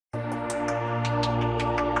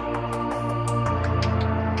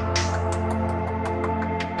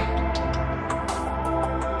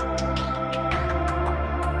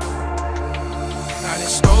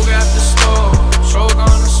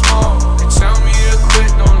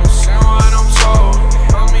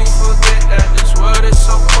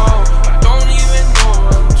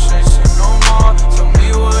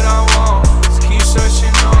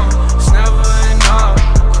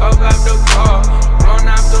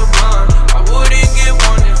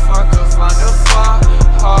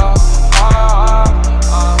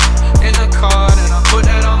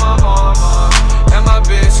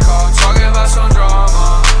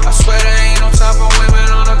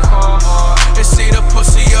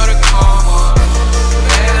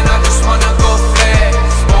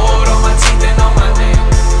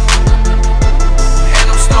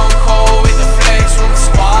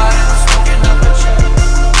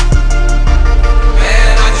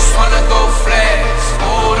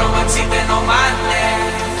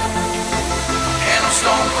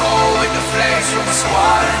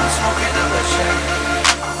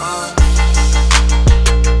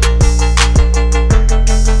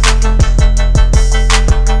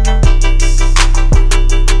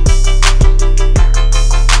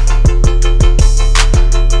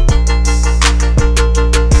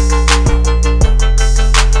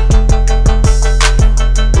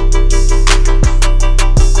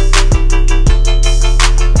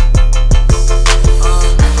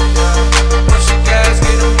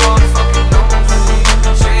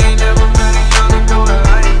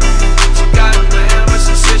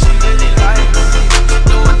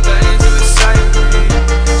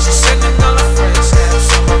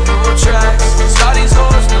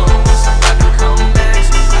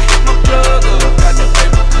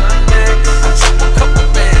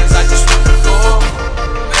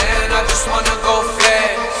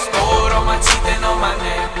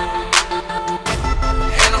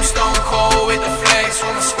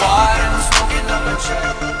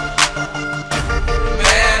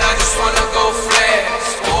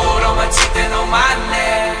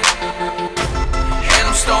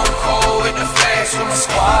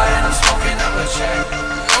squad and I'm smoking up a check.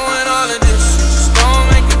 Knowing all of this shit just don't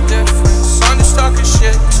make a difference. I'm just talking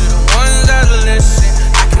shit to the ones that listen.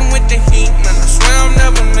 I can with the heat, man, I swear I'm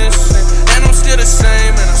never missing. And I'm still the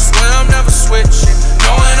same, and I swear I'm never switching.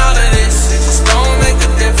 Knowing all of this shit just don't make a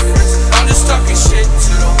difference. I'm just talking shit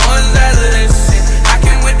to the ones that listen. I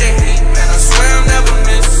can with the heat, man, I swear I'm never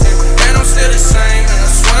missing. And I'm still the same, and I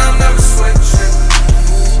swear I'm never switching.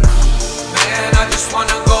 Man, I just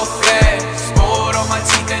wanna go flex. Gold on my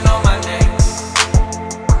teeth and on my neck.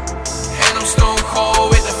 And I'm stone cold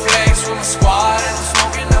with the flex. With my squad and I'm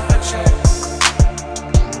smoking up a check.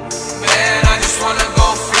 Man, I just wanna go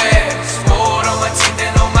flex. Gold on my teeth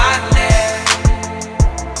and on my neck.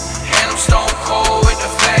 And I'm stone cold with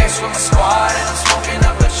the flex. With my squad and I'm smoking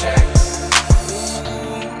up a check.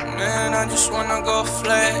 Man, I just wanna go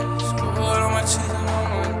flex. Gold on my teeth and on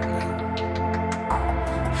my neck.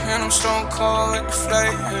 And I'm stone cold with the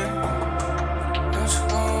flame.